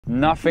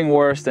Nothing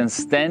worse than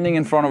standing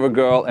in front of a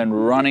girl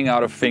and running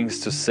out of things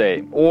to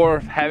say. Or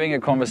having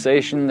a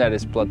conversation that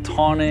is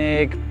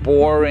platonic,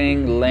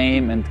 boring,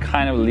 lame, and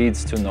kind of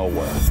leads to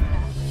nowhere.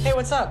 Hey,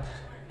 what's up?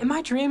 Am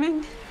I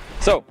dreaming?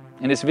 So,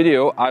 in this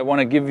video, I want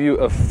to give you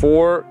a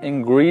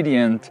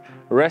 4-ingredient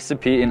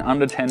recipe in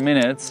under 10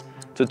 minutes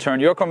to turn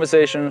your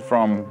conversation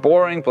from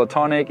boring,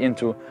 platonic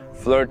into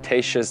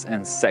flirtatious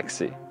and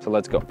sexy. So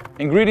let's go.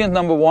 Ingredient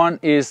number 1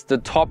 is the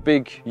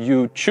topic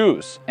you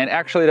choose. And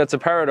actually that's a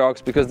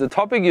paradox, because the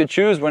topic you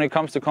choose when it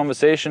comes to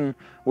conversation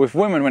with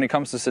women, when it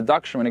comes to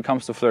seduction, when it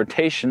comes to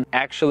flirtation,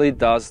 actually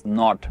does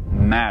not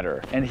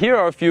matter. And here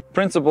are a few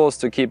principles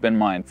to keep in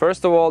mind.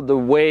 First of all, the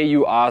way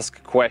you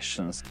ask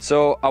questions.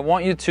 So I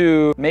want you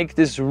to make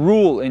this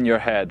rule in your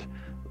head.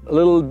 A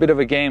little bit of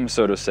a game,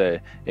 so to say.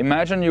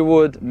 Imagine you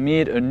would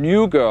meet a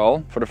new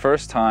girl for the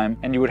first time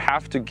and you would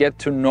have to get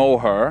to know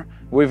her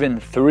within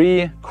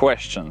 3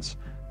 questions.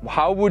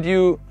 How would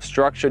you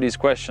structure these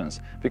questions?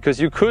 Because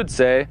you could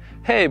say,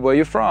 hey, where are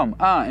you from?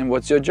 And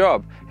what's your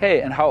job?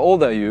 Hey, and how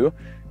old are you?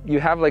 You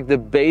have like the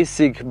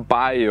basic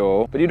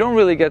bio, but you don't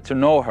really get to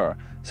know her.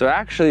 So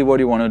actually what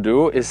you want to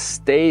do is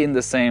stay in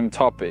the same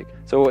topic.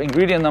 So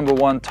ingredient number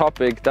 1,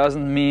 topic,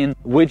 doesn't mean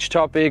which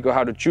topic or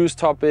how to choose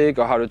topic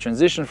or how to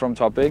transition from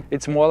topic.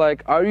 It's more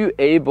like, are you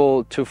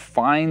able to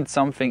find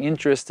something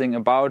interesting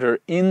about her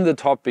in the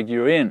topic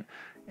you're in?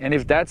 And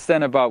if that's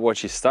then about what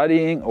she's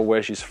studying or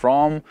where she's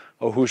from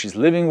or who she's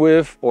living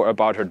with or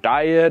about her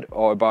diet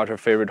or about her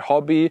favorite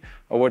hobby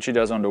or what she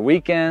does on the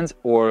weekends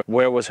or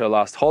where was her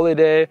last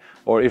holiday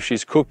or if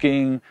she's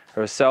cooking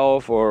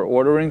herself or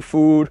ordering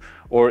food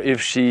or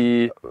if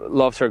she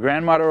loves her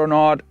grandmother or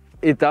not,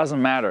 it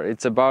doesn't matter.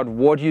 It's about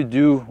what you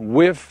do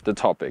with the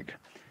topic.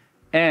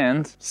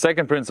 And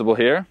second principle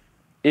here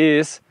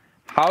is,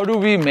 how do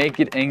we make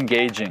it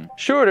engaging?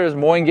 Sure, there's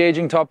more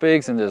engaging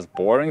topics and there's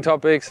boring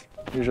topics.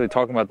 Usually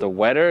talking about the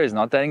weather is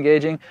not that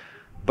engaging,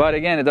 but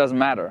again, it doesn't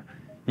matter.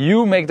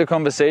 You make the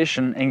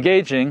conversation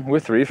engaging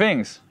with 3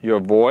 things: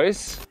 your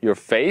voice, your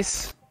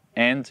face,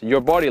 and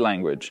your body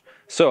language.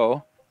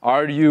 So,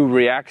 are you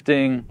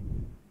reacting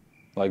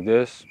like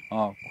this?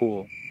 Oh,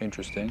 cool,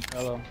 interesting.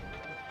 Hello.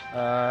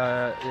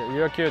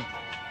 You're cute.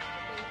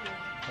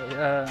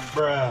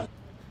 Bruh.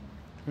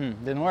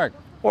 Didn't work.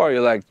 Or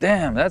you're like,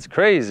 damn, that's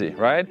crazy,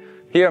 right?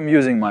 Here I'm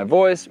using my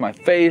voice, my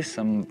face,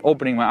 I'm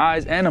opening my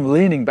eyes, and I'm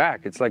leaning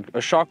back. It's like a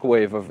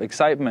shockwave of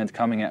excitement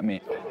coming at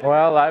me.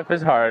 Well, life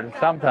is hard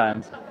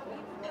sometimes,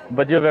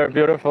 but you're very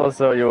beautiful,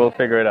 so you will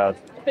figure it out.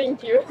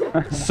 Thank you.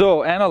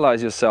 So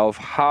analyze yourself.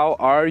 How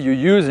are you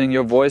using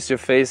your voice, your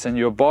face, and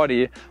your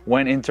body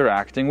when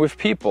interacting with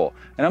people?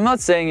 And I'm not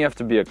saying you have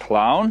to be a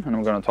clown, and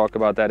I'm going to talk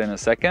about that in a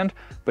second,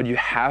 but you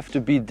have to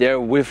be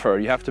there with her.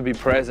 You have to be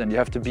present. You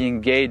have to be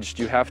engaged.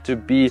 You have to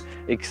be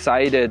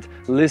excited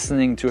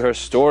listening to her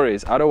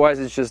stories. Otherwise,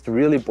 it's just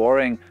really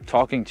boring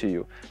talking to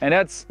you. And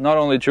that's not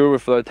only true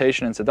with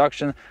flirtation and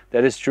seduction,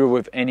 that is true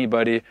with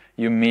anybody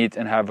you meet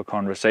and have a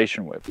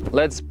conversation with.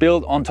 Let's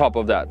build on top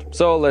of that.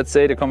 So let's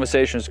say the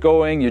conversation is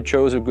going, you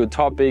chose a good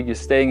topic, you're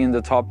staying in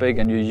the topic,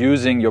 and you're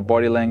using your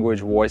body language,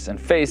 voice, and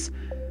face.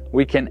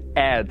 We can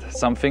add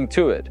something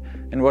to it.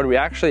 And what we're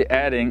actually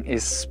adding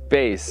is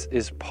space,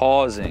 is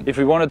pausing. If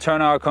we want to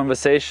turn our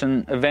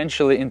conversation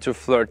eventually into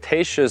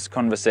flirtatious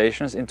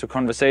conversations, into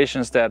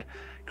conversations that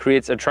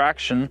creates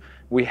attraction,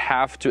 we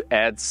have to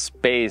add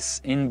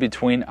space in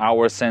between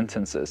our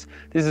sentences.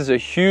 This is a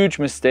huge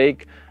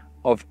mistake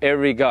of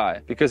every guy,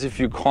 because if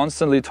you're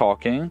constantly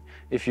talking,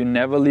 if you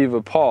never leave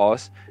a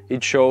pause,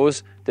 it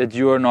shows that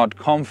you are not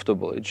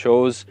comfortable. It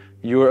shows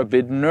you're a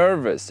bit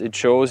nervous. It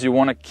shows you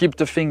want to keep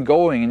the thing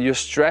going and you're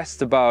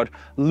stressed about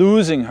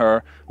losing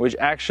her, which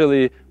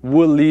actually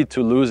will lead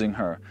to losing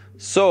her.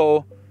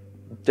 So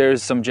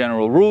there's some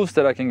general rules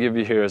that I can give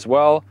you here as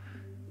well.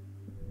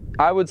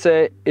 I would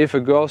say if a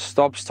girl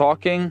stops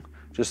talking,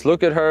 just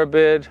look at her a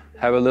bit,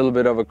 have a little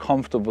bit of a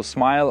comfortable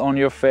smile on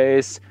your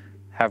face,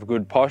 have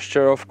good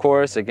posture, of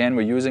course. Again,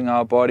 we're using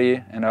our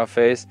body and our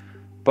face,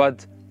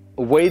 but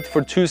wait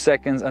for 2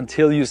 seconds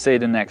until you say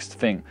the next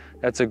thing.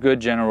 That's a good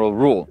general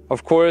rule.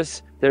 Of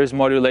course, there's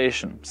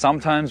modulation.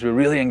 Sometimes we're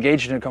really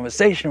engaged in a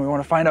conversation, we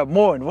want to find out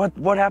more and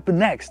what happened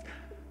next.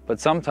 But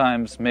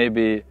sometimes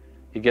maybe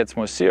it gets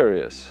more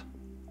serious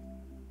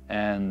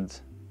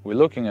and we're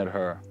looking at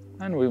her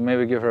and we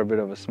maybe give her a bit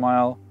of a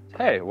smile.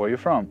 Hey, where are you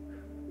from?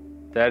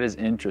 That is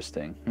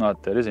interesting.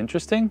 Not that is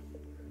interesting.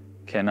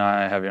 Can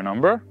I have your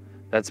number?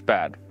 That's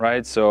bad,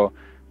 right? So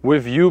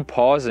with you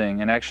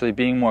pausing and actually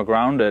being more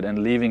grounded and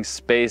leaving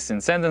space in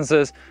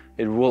sentences,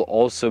 it will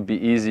also be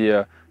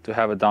easier to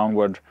have a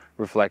downward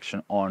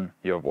reflection on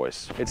your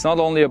voice. It's not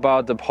only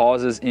about the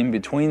pauses in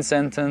between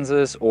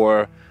sentences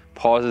or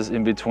pauses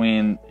in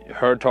between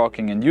her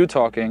talking and you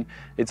talking,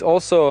 it's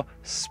also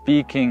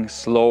speaking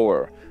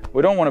slower.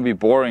 We don't want to be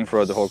boring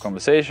throughout the whole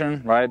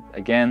conversation, right?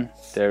 Again,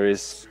 there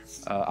is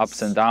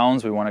ups and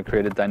downs. We want to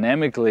create it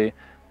dynamically,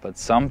 but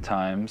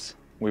sometimes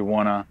we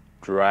want to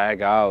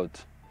drag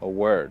out a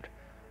word.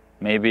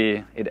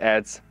 Maybe it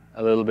adds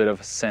a little bit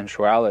of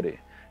sensuality.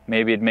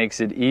 Maybe it makes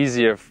it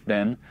easier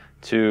then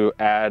to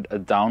add a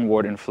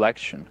downward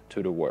inflection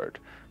to the word.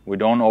 We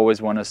don't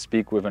always want to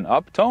speak with an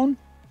uptone,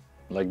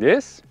 like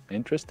this.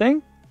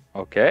 Interesting.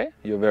 Okay,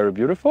 you're very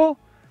beautiful.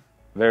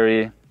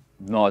 Very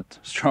not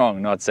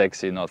strong, not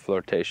sexy, not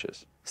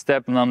flirtatious.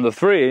 Step number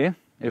 3,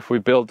 if we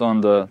build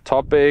on the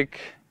topic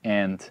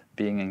and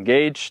being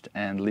engaged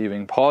and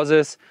leaving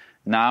pauses,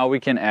 now we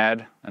can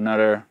add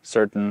another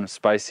certain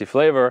spicy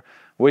flavor,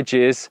 which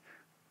is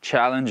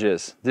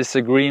challenges,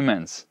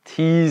 disagreements,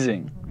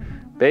 teasing.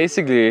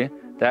 Basically,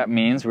 that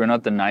means we're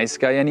not the nice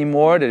guy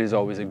anymore that is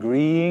always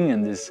agreeing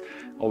and is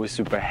always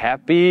super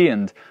happy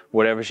and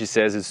whatever she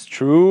says is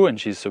true and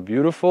she's so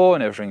beautiful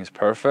and everything is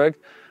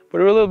perfect.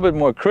 But we're a little bit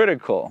more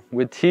critical.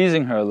 We're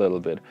teasing her a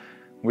little bit.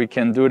 We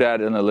can do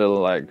that in a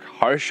little like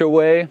harsher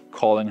way,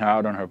 calling her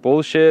out on her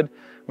bullshit.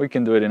 We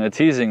can do it in a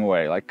teasing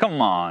way, like, come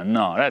on,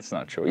 no, that's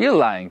not true. You're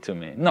lying to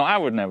me. No, I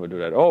would never do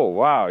that. Oh,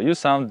 wow, you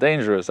sound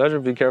dangerous. I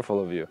should be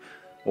careful of you.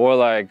 Or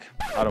like,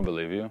 I don't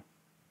believe you.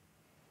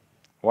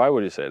 Why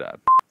would you say that?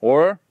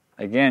 Or,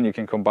 again, you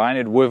can combine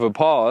it with a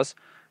pause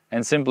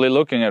and simply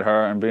looking at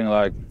her and being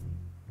like,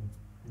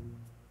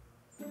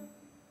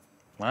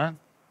 what?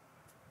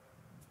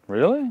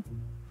 Really?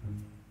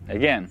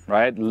 Again,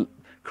 right?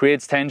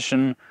 Creates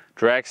tension,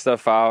 drags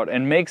stuff out,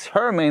 and makes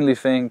her mainly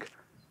think,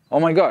 oh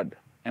my God,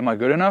 am I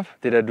good enough?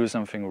 Did I do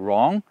something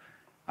wrong?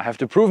 I have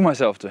to prove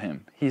myself to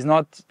him. He's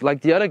not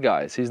like the other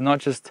guys. He's not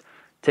just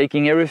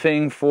taking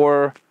everything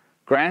for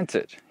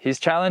granted. He's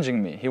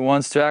challenging me. He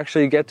wants to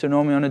actually get to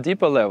know me on a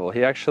deeper level.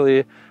 He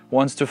actually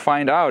wants to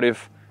find out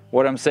if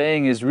what I'm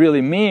saying is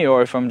really me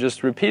or if I'm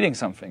just repeating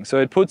something. So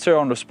it puts her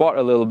on the spot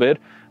a little bit,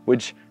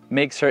 which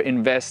makes her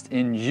invest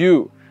in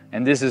you.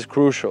 And this is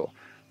crucial.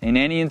 In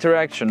any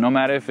interaction, no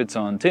matter if it's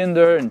on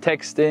Tinder, in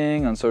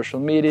texting, on social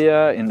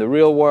media, in the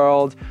real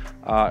world,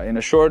 in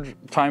a short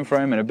time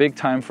frame, in a big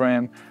time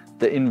frame,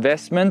 the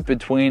investment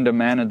between the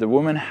man and the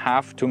woman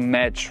have to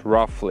match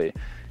roughly.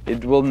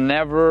 It will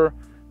never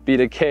be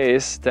the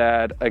case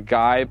that a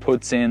guy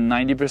puts in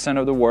 90%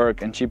 of the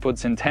work and she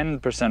puts in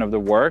 10% of the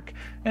work.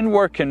 And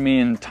work can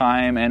mean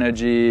time,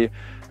 energy,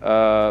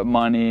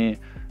 money,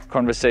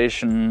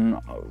 conversation,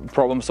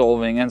 problem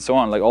solving, and so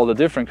on, like all the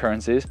different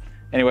currencies.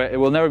 Anyway, it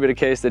will never be the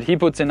case that he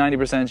puts in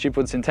 90%, she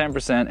puts in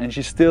 10%, and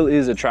she still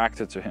is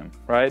attracted to him,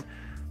 right?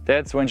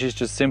 That's when she's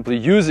just simply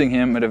using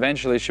him, and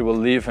eventually she will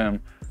leave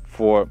him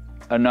for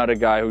another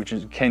guy who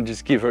can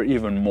just give her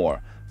even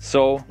more.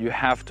 So you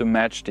have to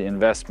match the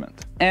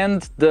investment.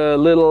 And the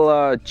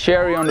little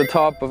cherry on the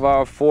top of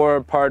our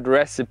 4-part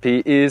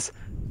recipe is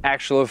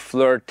actual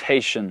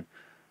flirtation.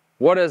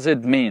 What does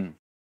it mean?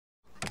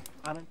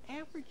 On an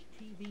average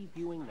TV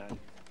viewing night,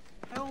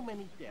 how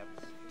many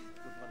deaths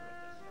would one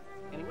witness?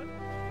 Anyone?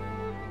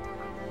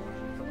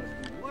 For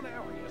less than 1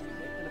 hour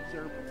yesterday, and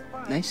observed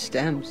 5 Nice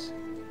stems.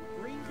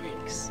 3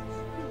 weeks.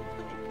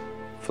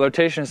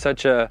 Flirtation is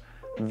such a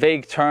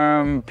vague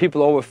term.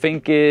 People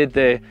overthink it.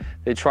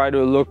 They try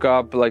to look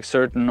up like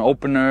certain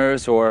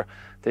openers, or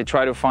they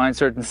try to find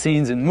certain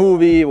scenes in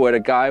movie where the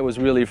guy was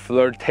really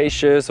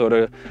flirtatious or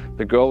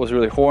the girl was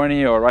really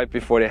horny, or right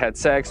before they had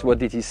sex, what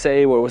did he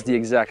say? What was the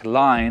exact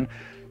line?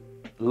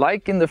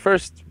 Like in the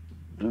first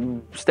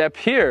step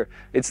here,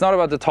 it's not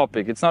about the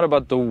topic, it's not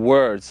about the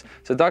words.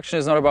 Seduction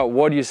is not about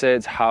what you say,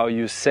 it's how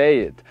you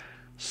say it.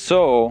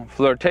 So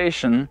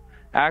flirtation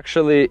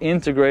actually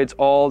integrates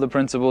all the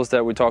principles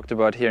that we talked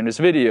about here in this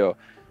video.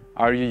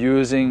 Are you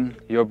using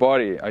your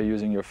body? Are you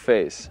using your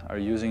face? Are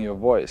you using your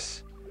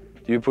voice?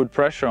 Do you put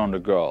pressure on the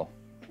girl?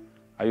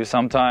 Are you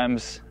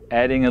sometimes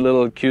adding a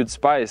little cute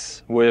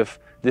spice with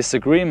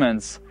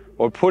disagreements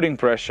or putting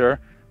pressure,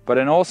 but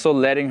then also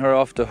letting her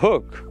off the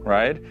hook,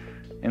 right?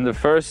 In the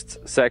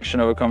first section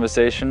of a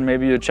conversation,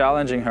 maybe you're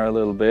challenging her a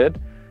little bit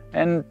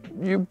and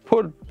you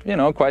put,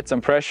 quite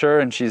some pressure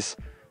and she's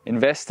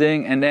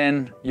investing, and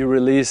then you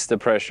release the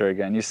pressure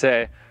again. You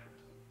say,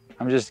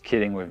 I'm just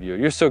kidding with you.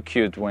 You're so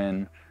cute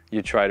when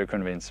you try to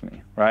convince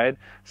me, right?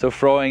 So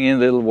throwing in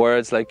little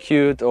words like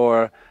cute,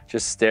 or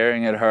just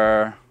staring at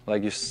her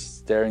like you're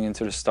staring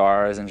into the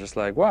stars and just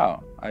like,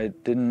 wow, I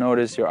didn't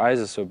notice your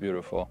eyes are so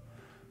beautiful.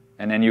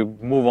 And then you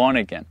move on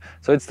again.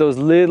 So it's those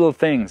little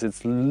things.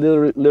 It's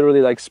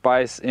literally like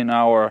spice in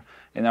our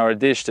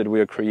dish that we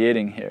are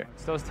creating here.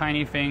 It's those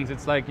tiny things.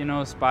 It's like,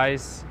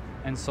 spice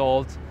and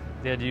salt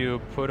that you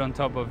put on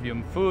top of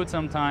your food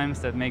sometimes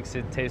that makes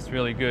it taste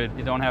really good.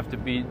 You don't have to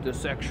be the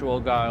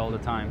sexual guy all the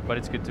time, but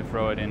it's good to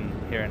throw it in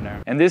here and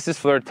there. And this is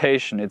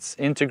flirtation. It's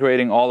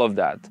integrating all of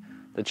that.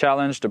 The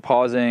challenge, the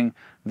pausing,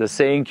 the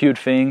saying cute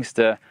things,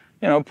 the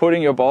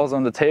putting your balls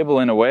on the table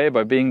in a way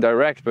by being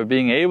direct, by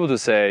being able to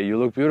say, you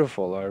look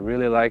beautiful, or I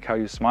really like how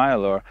you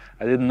smile, or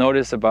I didn't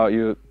notice about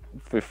you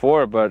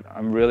before, but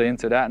I'm really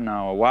into that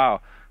now, or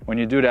wow, when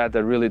you do that,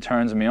 that really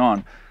turns me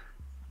on.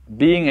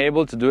 Being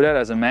able to do that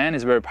as a man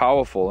is very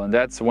powerful, and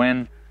that's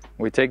when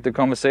we take the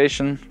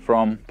conversation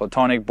from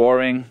platonic,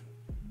 boring,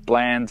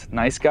 bland,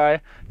 nice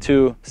guy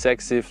to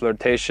sexy,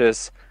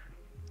 flirtatious,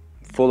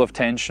 full of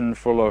tension,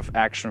 full of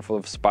action, full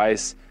of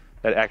spice,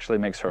 that actually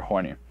makes her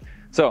horny.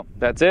 So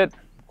that's it,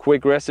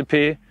 quick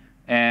recipe,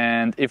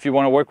 And if you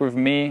want to work with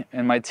me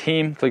and my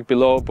team, click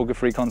below, book a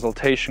free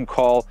consultation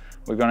call.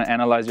 We're going to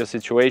analyze your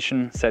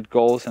situation, set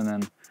goals, and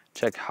then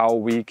check how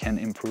we can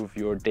improve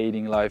your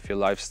dating life, your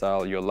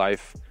lifestyle, your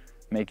life,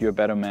 make you a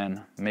better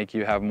man, make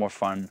you have more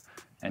fun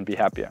and be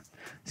happier.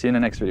 See you in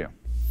the next video.